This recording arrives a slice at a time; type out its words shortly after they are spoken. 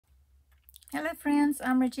Hello friends,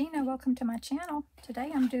 I'm Regina. Welcome to my channel.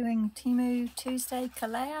 Today I'm doing Temu Tuesday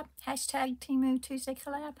collab, hashtag Temu Tuesday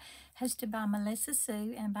collab, hosted by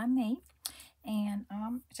MelissaSue and by me. And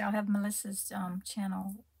so I'll have Melissa's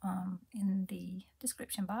channel in the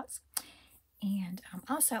description box. And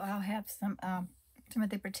also I'll have some of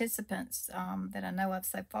the participants that I know of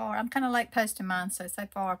so far. I'm kind of late posting mine, so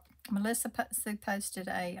far MelissaSue posted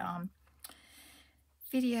a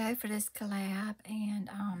video for this collab, and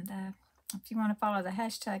if you want to follow the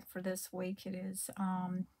hashtag for this week, it is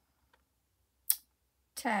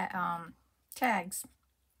tags.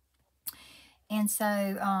 And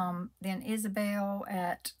so then Isabel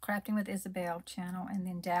at Crafting with Isabel channel, and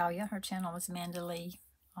then Dalia, her channel is Mandalay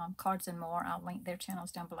Cards and More. I'll link their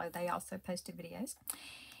channels down below. They also posted videos.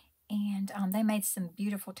 And they made some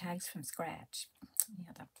beautiful tags from scratch.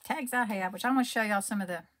 Yeah, the tags I have, which I'm going to show y'all some of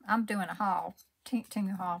the, I'm doing a haul.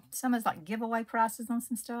 Temu haul. Some is like giveaway prices on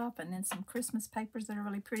some stuff, and then some Christmas papers that are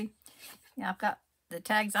really pretty. Yeah, I've got the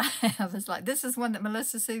tags I have. It's like, this is one that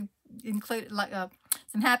MelissaSue included, like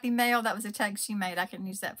some Happy Mail. That was a tag she made. I can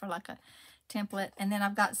use that for like a template. And then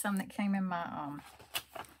I've got some that came in my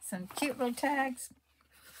some cute little tags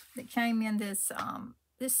that came in this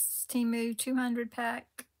this Temu 200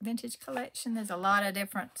 pack vintage collection. There's a lot of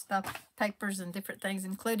different stuff, papers and different things,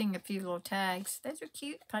 including a few little tags. Those are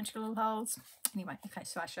cute, punch your little holes. Anyway, okay,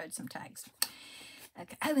 so I showed some tags.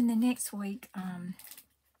 Okay, oh, and the next week,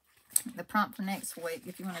 the prompt for next week,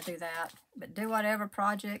 if you want to do that, but do whatever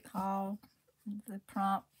project, haul, the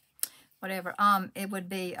prompt, whatever. It would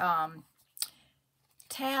be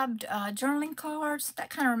tabbed journaling cards.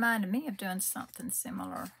 That kind of reminded me of doing something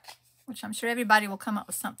similar, which I'm sure everybody will come up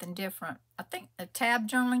with something different. I think the tab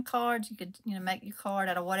journaling cards, you could, make your card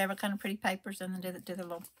out of whatever kind of pretty papers and then do the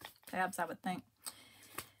little tabs, I would think.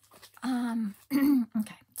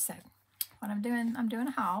 Okay, so what I'm doing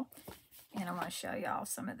a haul, and I want to show y'all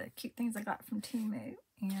some of the cute things I got from Temu.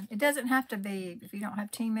 And it doesn't have to be, if you don't have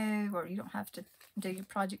Temu, or you don't have to do your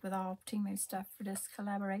project with all Temu stuff for this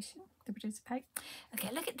collaboration to participate. Okay,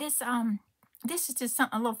 look at this. This is just a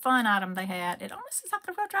little fun item they had. It almost is like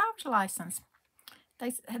a real driver's license.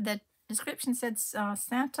 They had, the description said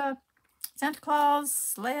Santa Claus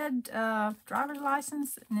sled driver's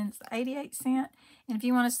license, and then it's 88 cents. And if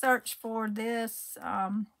you want to search for this,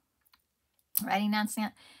 or 89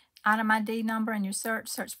 cents, item ID number in your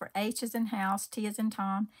search for H as in house, T as in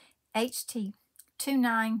Tom, HT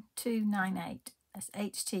 29298. That's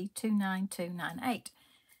HT 29298.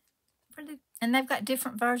 And they've got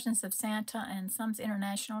different versions of Santa, and some's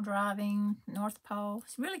international driving, North Pole.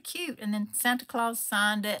 It's really cute. And then Santa Claus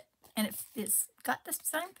signed it, and it's got the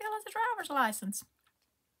same feel as a driver's license.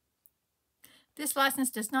 This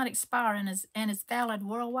license does not expire and is valid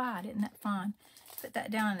worldwide. Isn't that fun? Put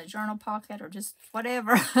that down in the journal pocket or just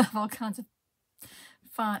whatever. All kinds of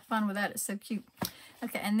fun with that. It's so cute.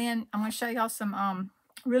 Okay, and then I'm going to show y'all some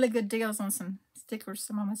really good deals on some stickers,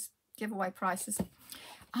 some almost giveaway prices.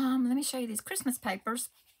 Let me show you these Christmas papers.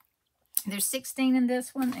 There's 16 in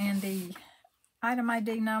this one, and the item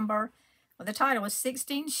ID number, well, the title was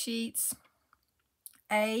 16 sheets,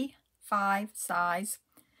 A5 size,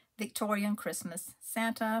 Victorian Christmas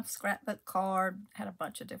Santa scrapbook card. Had a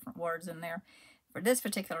bunch of different words in there. For this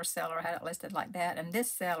particular seller, I had it listed like that, and this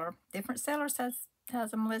seller, different sellers has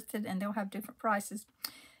them listed, and they'll have different prices.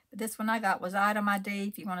 But this one I got was item ID,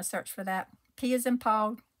 if you want to search for that. P as in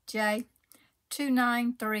Paul, J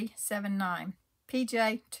 29379,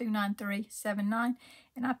 PJ 29379,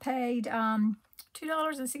 and I paid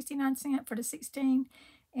 $2.69 for the 16,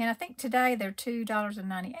 and I think today they're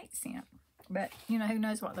 $2.98. But who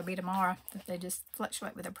knows what they'll be tomorrow, if they just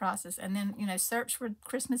fluctuate with their prices. And then search for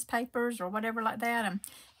Christmas papers or whatever like that, and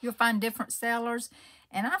you'll find different sellers.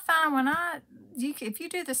 And I find if you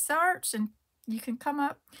do the search and you can come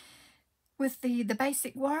up with the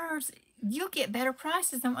basic words, you'll get better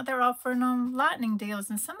prices than what they're offering on lightning deals,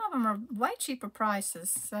 and some of them are way cheaper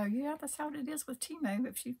prices. So yeah, that's how it is with Temu.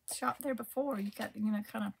 If you shopped there before, you got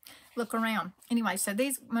kind of look around. Anyway, so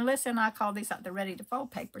these, Melissa and I call these like the ready to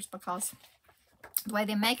fold papers, because the way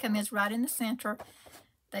they make them is right in the center.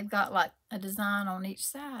 They've got like a design on each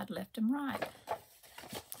side, left and right,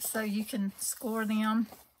 so you can score them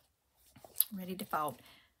ready to fold.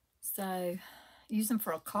 So use them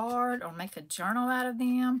for a card or make a journal out of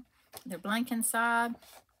them. They're blank inside.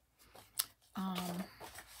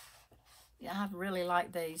 Yeah, I really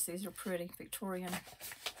like these. These are pretty. Victorian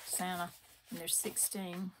Santa. And there's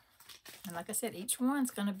 16. And like I said, each one's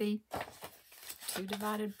going to be 2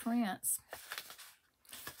 divided prints.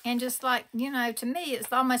 And just like, to me,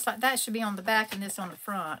 it's almost like that should be on the back and this on the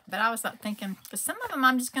front. But I was like thinking, for some of them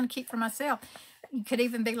I'm just going to keep for myself. You could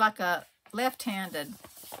even be like a left-handed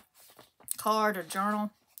card or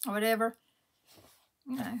journal or whatever,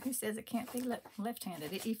 you know, who says it can't be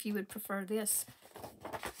left-handed? If you would prefer this,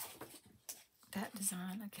 that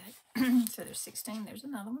design, okay. So there's 16. There's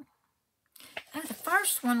another one. Oh, the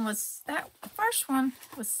first one was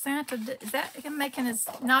Santa. Is that him making his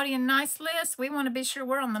naughty and nice list? We want to be sure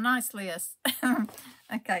we're on the nice list.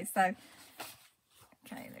 Okay, so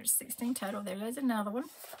there's 16 total. There's another one.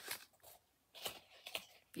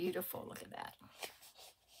 Beautiful. Look at that.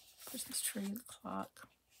 Christmas tree, the clock.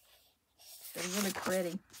 They're really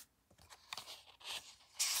pretty.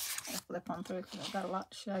 I'll flip on through because I've got a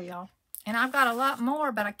lot to show y'all. And I've got a lot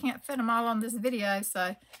more, but I can't fit them all on this video,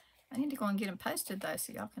 so I need to go and get them posted, though,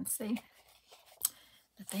 so y'all can see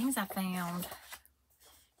the things I found.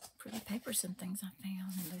 Pretty papers and things I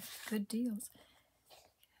found, and the good deals.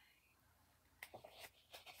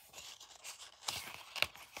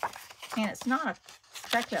 And it's not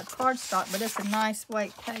exactly a cardstock, but it's a nice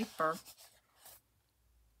weight paper.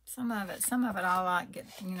 Some of it I like it.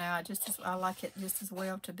 You know, I like it just as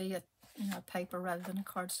well to be a paper rather than a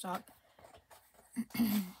cardstock.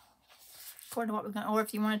 According to what we're going, or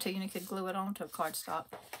if you wanted to, you could glue it onto a cardstock.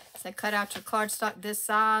 So cut out your cardstock this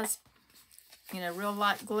size. You know, real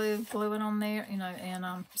light glue it on there. You know,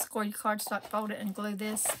 and score your cardstock, fold it, and glue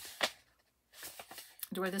this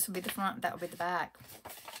to where this will be the front, that will be the back.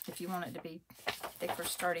 If you want it to be thicker,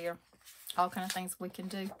 sturdier, all kind of things we can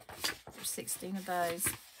do. There's 16 of those.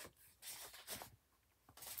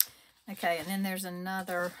 Okay, and then there's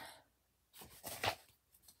another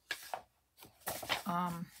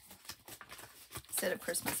set of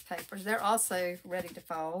Christmas papers. They're also ready to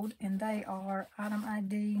fold, and they are item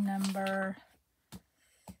ID number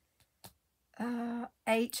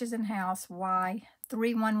H is in house, Y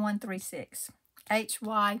 31136.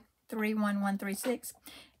 HY 31136.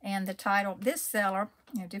 And the title, this seller,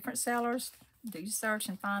 different sellers, do your search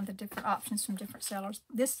and find the different options from different sellers.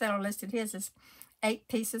 This seller listed his as 8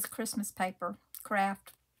 pieces Christmas paper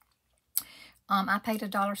craft. I paid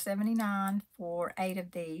 $1.79 for 8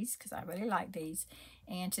 of these because I really like these.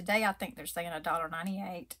 And today I think they're saying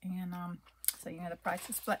 $1.98. And so the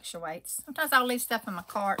prices fluctuates. Sometimes I'll leave stuff in my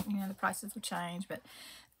cart. The prices will change. But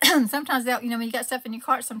sometimes they'll, when you got stuff in your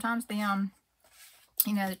cart, sometimes the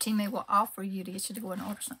the teammate will offer you to get you to go and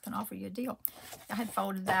order something, offer you a deal. I had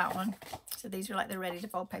folded that one. So these are like the ready to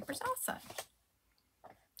fold papers also.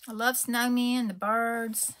 I love snowmen, the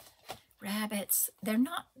birds, rabbits. They're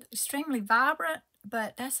not extremely vibrant,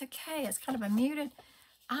 but that's okay. It's kind of a muted.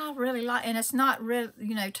 I really like, and it's not real,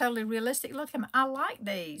 totally realistic looking. I like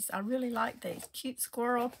these. I really like these. Cute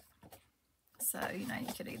squirrel. So, you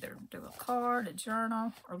could either do a card, a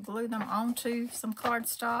journal, or glue them onto some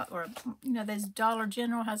cardstock, or, there's Dollar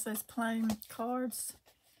General has those plain cards,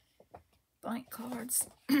 blank cards.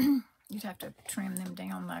 You'd have to trim them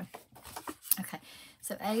down, though. Okay,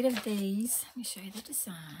 so 8 of these. Let me show you the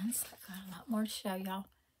designs. I've got a lot more to show y'all.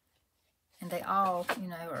 And they all,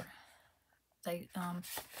 they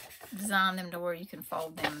design them to where you can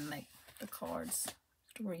fold them and make the cards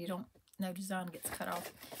to where no design gets cut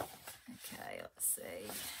off. Okay, let's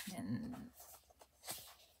see. And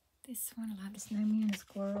this one, I love the snowmen,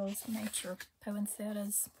 squirrels, nature,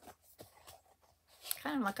 poinsettias.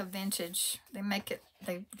 Kind of like a vintage. They make it,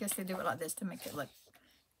 I guess they do it like this to make it look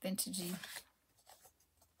vintagey.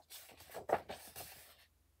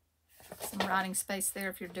 Some writing space there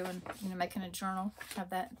if you're doing, making a journal. Have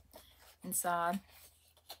that inside.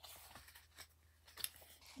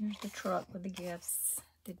 Here's the truck with the gifts,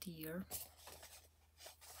 the deer.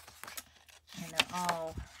 And they're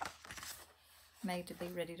all made to be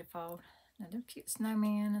ready to fold. Now, they're cute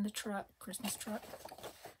snowman and the truck, Christmas truck.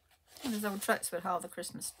 And those old trucks would haul the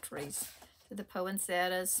Christmas trees. So the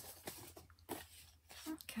poinsettias.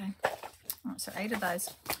 Okay. All right, so 8 of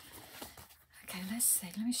those. Okay, let's see.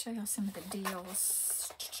 Let me show y'all some of the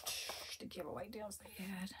deals. The giveaway deals they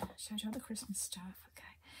had. I showed y'all the Christmas stuff.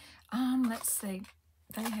 Okay. Let's see.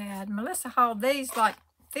 They had, Melissa hauled these like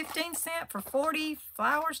 15 cents for 40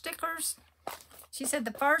 flower stickers. She said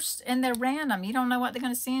the first, and they're random. You don't know what they're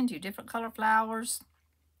going to send you. Different color flowers.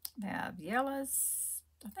 They have yellows,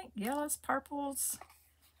 I think yellows, purples,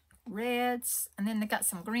 reds, and then they got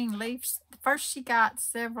some green leaves. First she got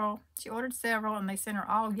several. She ordered several, and they sent her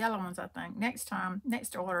all yellow ones, I think. Next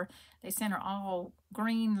order, they sent her all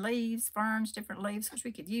green leaves, ferns, different leaves, which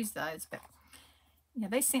we could use those. But, yeah,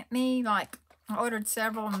 they sent me, like, I ordered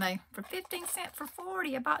several, and they, for 15 cents for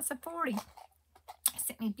 40, a box of 40. They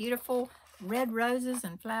sent me beautiful red roses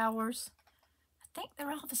and flowers. I think they're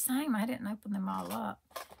all the same. I didn't open them all up,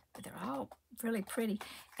 but they're all really pretty.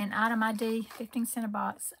 And item ID, 15 cent a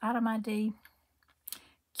box. Item ID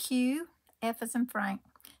Q F as in Frank,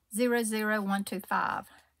 00125.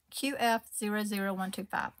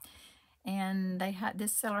 QF00125. And they had,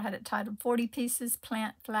 this seller had it titled 40 Pieces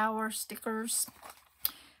Plant Flower Stickers.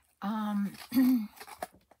 They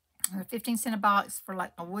were 15 cents a box for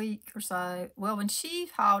like a week or so. Well, when she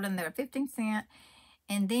hauled them, they were 15 cents.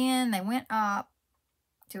 And then they went up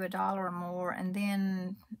to $1 or more. And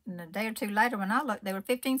then a day or two later, when I looked, they were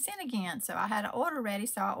 15 cents again. So I had an order ready.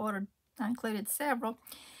 So I included several.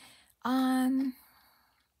 And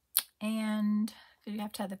you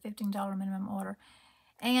have to have the $15 minimum order.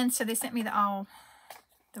 And so they sent me the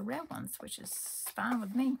red ones, which is fine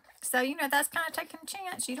with me. So, you know, that's kind of taking a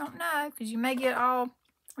chance. You don't know, because you may get all,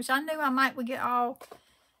 which I knew I would get all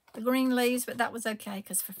the green leaves, but that was okay,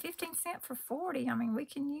 because for 15 cents for 40, I mean, we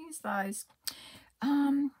can use those.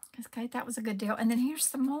 Okay, that was a good deal. And then here's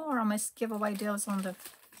some more almost giveaway deals on the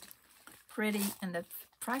pretty, and the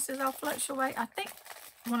prices all fluctuate. I think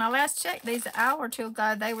when I last checked these an hour or two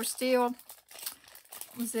ago, they were still,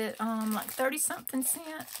 was it like 30-something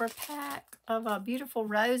cents for a pack of beautiful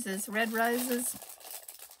roses, red roses.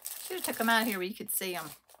 Should have took them out here where you could see them.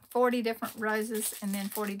 40 different roses and then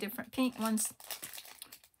 40 different pink ones.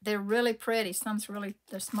 They're really pretty. Some's really,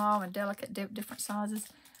 they're small and delicate, different sizes.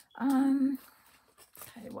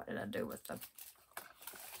 Okay, what did I do with them?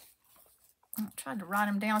 I tried to write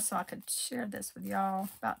them down so I could share this with y'all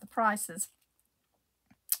about the prices.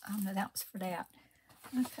 No, that was for that.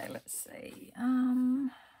 Okay, let's see.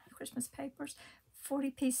 Christmas papers.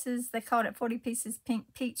 40 pieces. They called it 40 pieces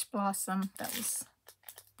pink peach blossom. That was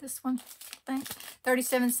this one, I think.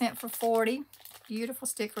 37 cents for 40. Beautiful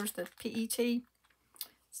stickers. The PET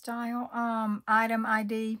style. Item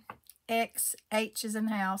ID X, H is in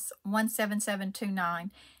house,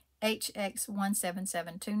 17729.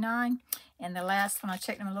 HX17729. And the last one, I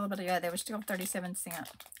checked them a little bit ago, they were still 37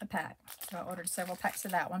 cents a pack. So I ordered several packs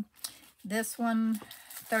of that one. This one,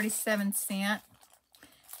 37 cents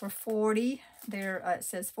for 40. There, it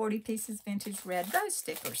says 40 pieces vintage red rose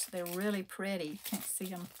stickers. They're really pretty. You can't see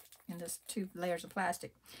them in this 2 layers of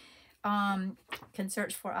plastic. Can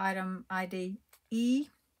search for item ID E.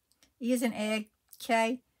 E is an egg,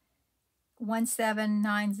 K.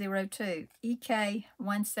 17902.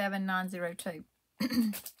 EK17902.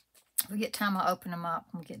 If we get time, I'll open them up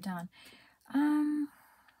when we get done.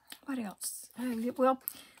 What else? Oh, well,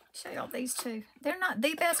 show y'all these two. They're not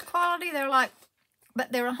the best quality. They're like,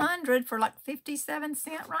 but they're 100 for like 57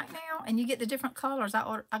 cents right now. And you get the different colors.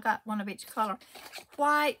 I got one of each color.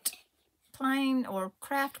 White, plain or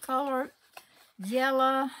craft color,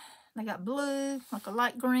 yellow. They got blue, like a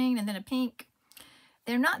light green, and then a pink.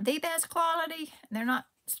 They're not the best quality. They're not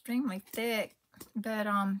extremely thick, but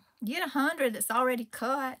you get 100 that's already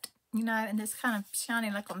cut, you know, and it's kind of shiny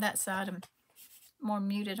like on that side and more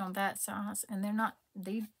muted on that size. And they're not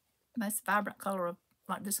the most vibrant color of,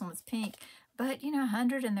 like this one was pink, but you know,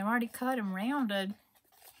 100 and they're already cut and rounded.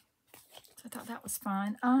 So I thought that was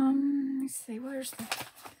fun. Let's see, where's the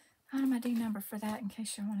item ID number for that in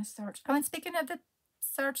case you want to search. Oh, and speaking of the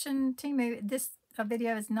searching Temu, this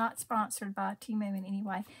video is not sponsored by Temu in any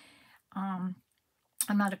way. I'm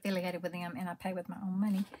not affiliated with them, and I pay with my own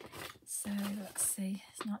money. So let's see,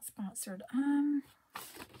 it's not sponsored.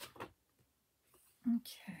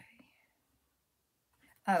 Okay.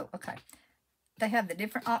 Oh, okay. They have the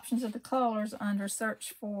different options of the colors under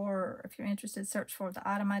search for, if you're interested, search for the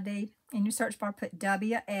item ID. In your search bar, put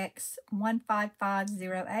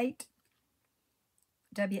WX15508.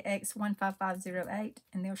 WX15508,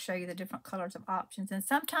 and they'll show you the different colors of options. And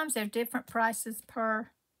sometimes there's different prices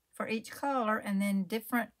for each color, and then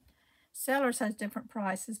different sellers has different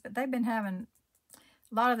prices, but they've been having,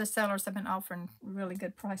 a lot of the sellers have been offering really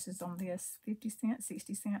good prices on this, 50 cents,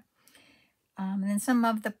 60 cents. And then some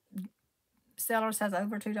of the sellers has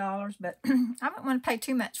over $2, but I don't want to pay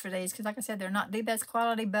too much for these, because like I said, they're not the best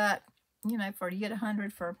quality, but you know, you get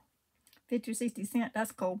 100 for 50 or 60 cents,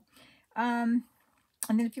 that's cool.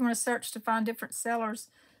 And then if you want to search to find different sellers,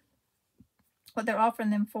 what they're offering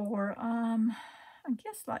them for, I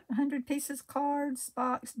guess like 100 pieces cards,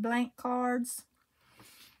 box, blank cards.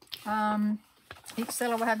 Each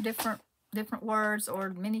seller will have different words or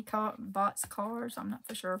mini box cards. I'm not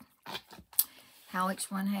for sure how each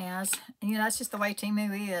one has. And, you know, that's just the way Temu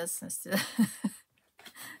is. It's,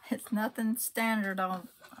 it's nothing standard on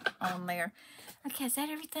there. Okay, is that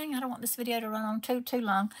everything? I don't want this video to run on too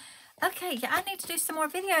long. Okay, yeah, I need to do some more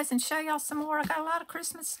videos and show y'all some more. I got a lot of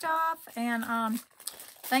Christmas stuff. And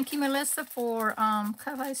thank you, Melissa, for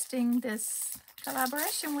co-hosting this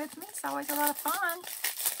collaboration with me. It's always a lot of fun.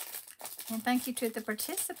 And thank you to the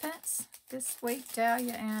participants. this week,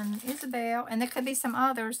 Dalia and Isabel. And there could be some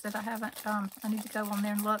others that I haven't, I need to go on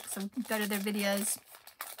there and look, so we can go to their videos.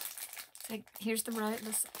 So here's the rose.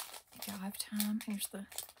 Let's, if y'all have time, here's the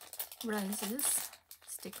roses.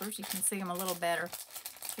 Stickers, you can see them a little better.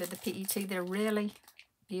 They're the PET. They're really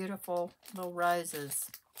beautiful little roses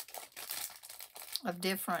of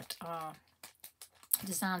different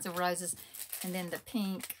designs of roses. And then the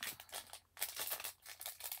pink.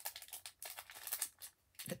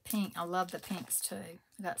 The pink, I love the pinks too.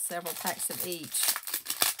 I got several packs of each.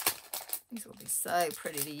 These will be so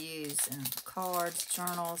pretty to use in cards,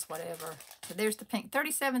 journals, whatever. So there's the pink,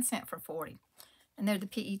 37 cents for 40. And they're the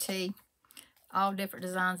PET, all different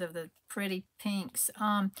designs of the pretty pinks.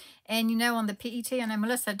 And you know, on the PET, I know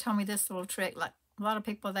Melissa told me this little trick. Like a lot of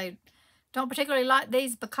people, they don't particularly like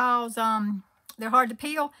these because they're hard to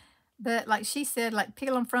peel. But like she said, like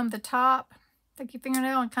peel them from the top. Take your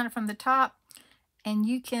fingernail and kind of from the top. And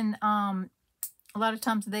you can, a lot of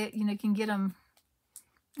times they, you know, can get them,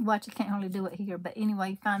 watch, I can't hardly do it here, but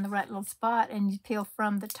anyway, you find the right little spot and you peel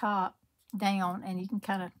from the top down and you can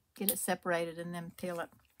kind of get it separated and then peel it.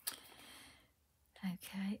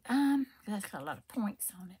 Okay, that's got a lot of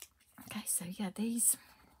points on it. Okay, so yeah, these.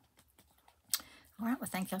 All right, well,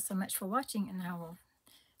 thank y'all so much for watching, and I will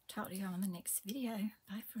talk to y'all in the next video.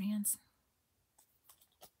 Bye, friends.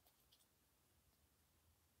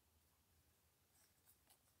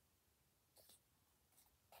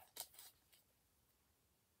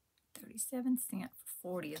 37 cents for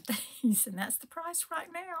 40 of these, and that's the price right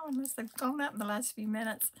now, unless they've gone up in the last few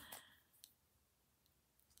minutes.